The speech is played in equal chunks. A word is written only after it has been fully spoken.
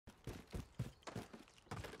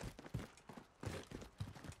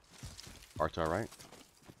Far to our right.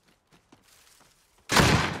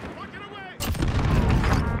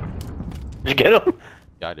 Did you get him?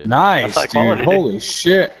 Yeah, I did. Nice, dude. quality, Holy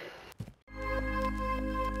shit.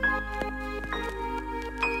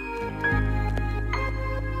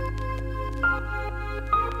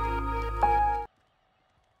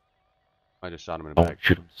 I just shot him in the Oh, back.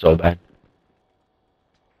 shoot him so bad.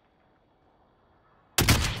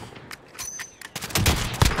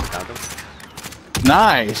 Found him.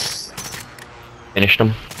 Nice. Finished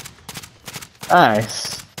him.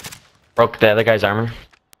 Nice. Broke the other guy's armor.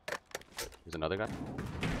 There's another guy.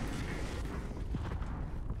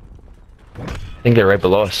 I think they're right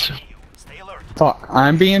below us. Fuck,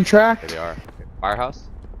 I'm being There tracked. they are. Firehouse.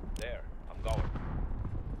 There, I'm going.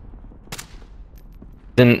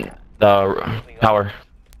 In the tower.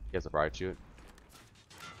 He has a riot shoot.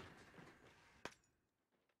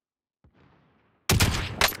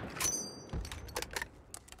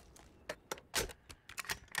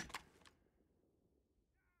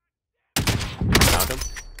 Found him.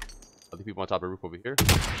 Other people on top of the roof over here.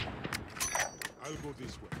 I'll go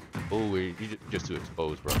this way. Oh, you just too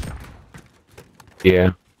exposed, bro.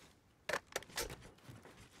 Yeah.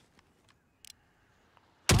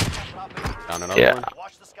 Found another Yeah. one.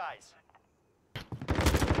 Watch the skies.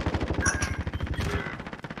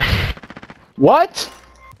 What?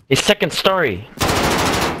 His second story.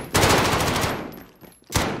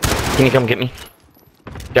 Can you come get me?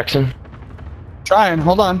 Jackson? Trying,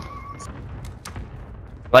 hold on.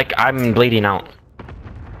 Like, I'm bleeding out.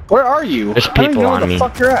 Where are you? There's I don't even people know on where the me.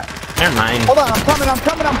 fuck you're at. Never mind. Hold on, I'm coming, I'm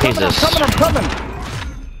coming, I'm coming, Jesus. I'm coming, I'm coming.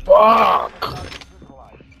 Fuck.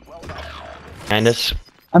 Behind us.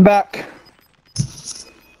 I'm back.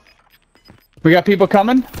 We got people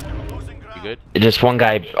coming? You good? Just one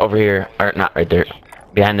guy over here, or not right there,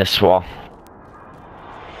 behind this wall.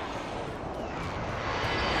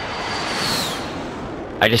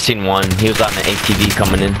 I just seen one. He was on the ATV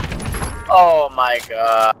coming in. Oh my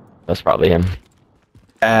god. That's probably him.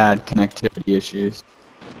 Bad connectivity issues.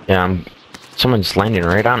 Yeah, someone's landing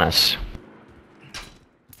right on us.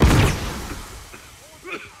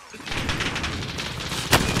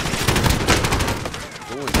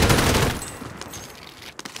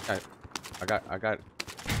 I got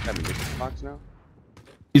a munitions box now.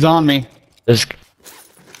 He's on me. This.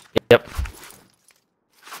 Yep.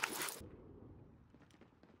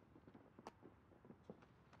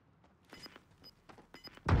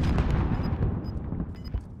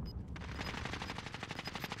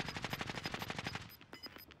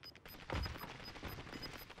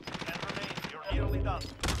 You're nearly done.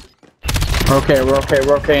 We're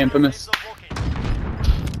okay, Infamous.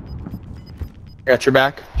 Got your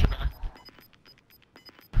back.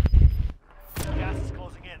 Gas is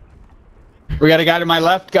closing in. We got a guy to my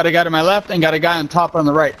left, got a guy to my left, and got a guy on top on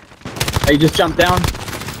the right. He just jumped down.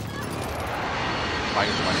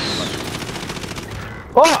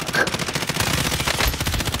 Fuck!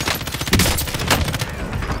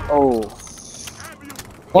 Oh.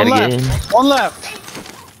 One Gotta get left. in. One left.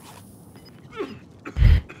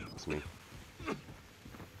 It's me.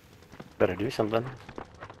 Better do something.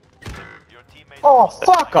 Your teammate Oh,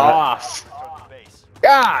 fuck off. returned to base.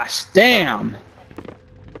 Gosh, damn.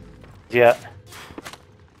 Yeah.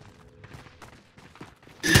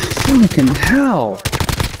 Fucking hell.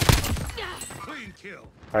 Clean kill.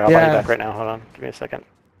 Alright, I'll Yeah. buy you back right now. Hold on. Give me a second.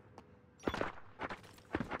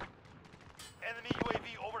 Enemy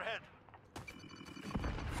UAV overhead.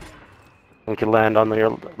 We can land on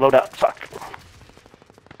your loadout. Fuck.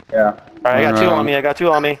 Yeah. Alright, I got two on me. I got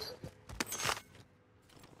two on me.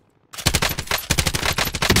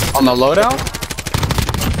 On the loadout?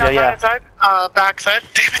 Yeah. Backside.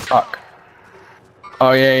 Damn it. Fuck.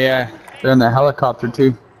 Oh, yeah. They're in the helicopter,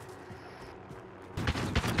 too.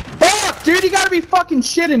 Fuck, dude, you gotta be fucking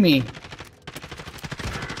shitting me.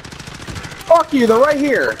 Fuck you, they're right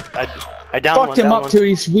here. I downed one. Fucked him downed up one. too,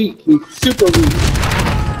 he's weak. He's super weak.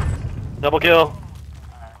 Double kill.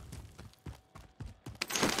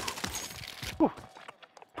 Whew.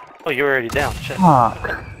 Oh, you were already down. Shit. Fuck.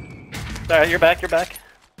 Alright, you're back. You're back.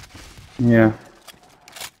 Yeah.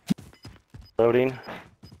 Loading.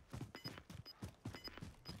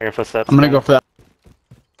 Your footsteps. I'm gonna go for that.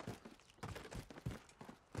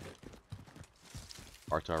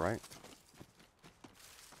 Far to our right.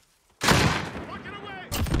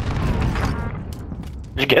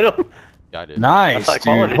 Did you get him? Yeah, I did. Nice, That's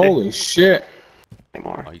high dude. quality. Holy shit.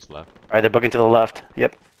 Anymore. Oh, he's left. Alright, they're booking to the left.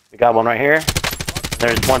 Yep. We got one right here.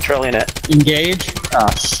 There's one trailing it. Engage. Oh,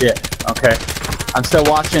 shit. Okay. I'm still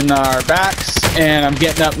watching our backs, and I'm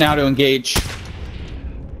getting up now to engage.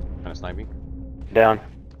 Kind of sniping. Down.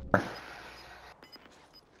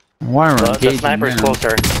 Why are we The engaging sniper's now?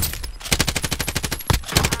 closer.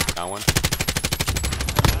 Got one.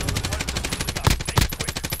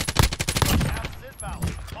 Gas is inbound.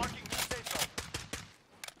 Marking new safe zone.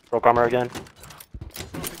 Broke armor again.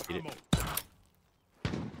 Eat it. I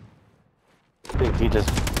think he just.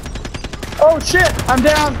 Oh shit! I'm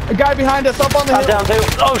down! A guy behind us up on the I'm hill! down too.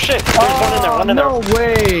 Oh shit! There's one in there. One in there. No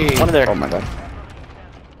way! One in there. Oh my god.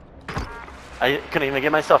 I couldn't even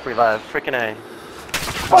get myself revived. Freaking A.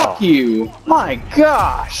 Fuck you! My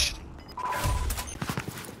gosh!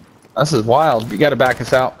 This is wild. You gotta back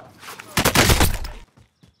us out.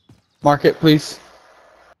 Mark it, please.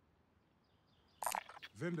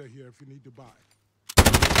 Vendor here if you need to buy.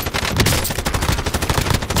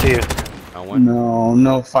 See you. Got one.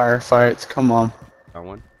 No firefights. Come on. Got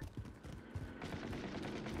one.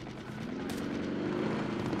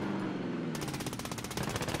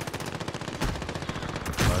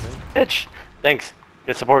 Bitch. Thanks.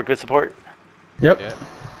 Good support. Good support. Yep.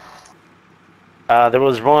 Yeah. There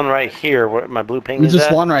was one right here where my blue ping There's is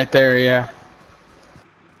just at. one right there, yeah.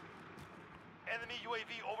 Enemy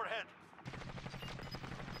UAV overhead.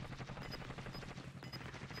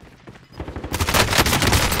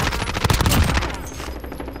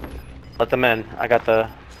 Let them in. I got the.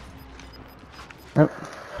 Yep. Gas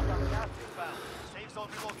inbound. Safe zone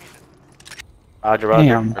relocated. Roger.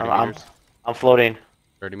 Damn. 30 I'm meters. floating.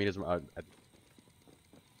 30 meters.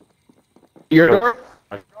 Your Go. door?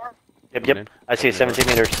 Yep. I see 17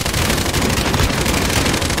 meters.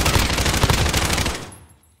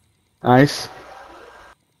 Nice.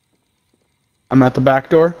 I'm at the back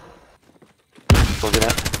door. Looking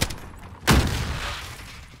at.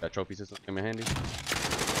 That trophy system came in handy.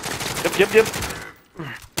 Yep. Get him.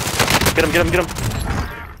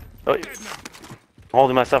 Oh, I'm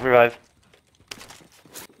holding myself revive.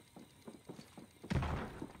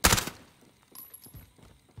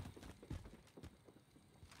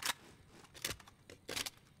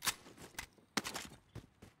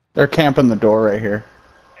 They're camping the door right here.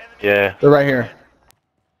 Enemy, Yeah. They're right here.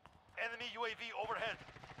 enemy UAV overhead.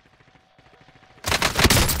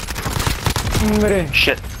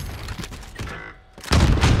 Shit.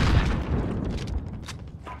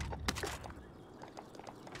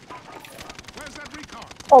 Where's that recon?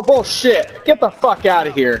 Oh, bullshit. Get the fuck out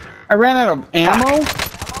of here. I ran out of ammo?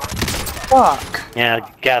 Fuck. Yeah,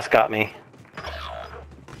 gas got me.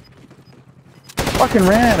 Fucking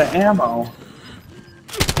ran out of ammo.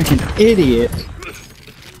 Like an idiot.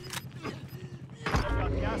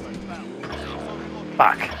 Got gas inbound. Safe zone relocated.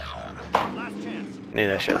 Fuck. Last chance. Knew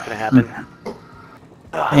that shit was gonna happen.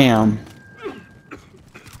 Damn.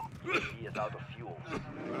 He is out of fuel.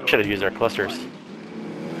 Should have used our clusters.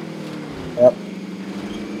 Yep.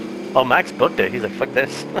 Oh, Max booked it. He's like, fuck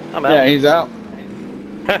this. I'm Yeah, out. he's out.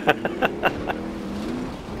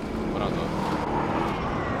 What on though?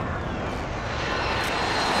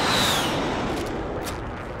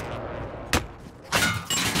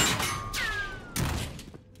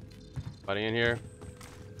 Buddy in here.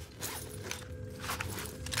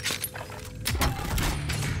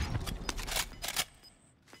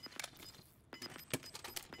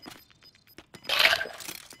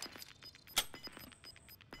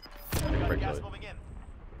 Gas moving in.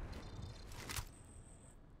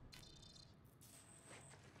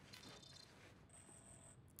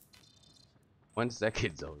 One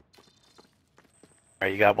second zone.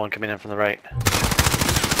 Alright, you got one coming in from the right.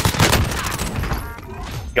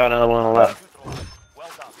 Got another one on the left. Good roll. Well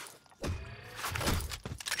done.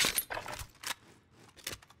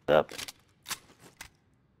 Up.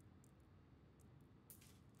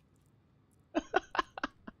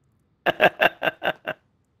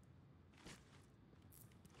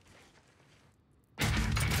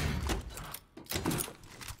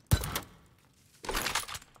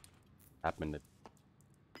 Happened.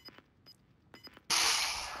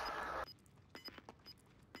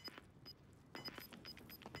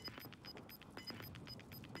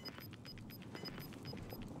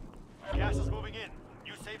 Gas is moving in.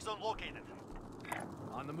 New safe zone located.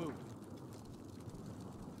 On the move.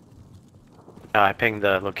 I pinged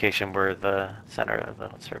the location where the center of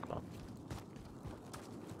the circle.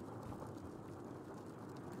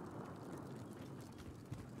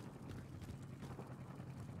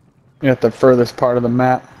 You're at the furthest part of the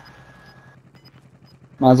map.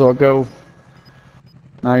 Might as well go.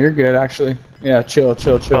 No, you're good, actually. Yeah, chill. Oh. I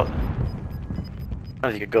don't know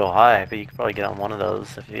if you could go high, but you could probably get on one of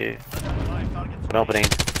those if you Live targets. an opening.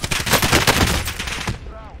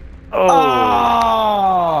 Oh!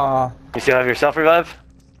 Ah! You still have your self revive?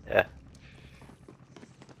 Yeah.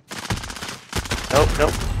 Nope.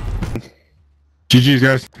 GG's,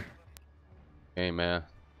 guys. Hey man.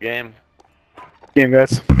 Game. Game,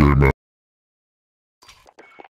 guys.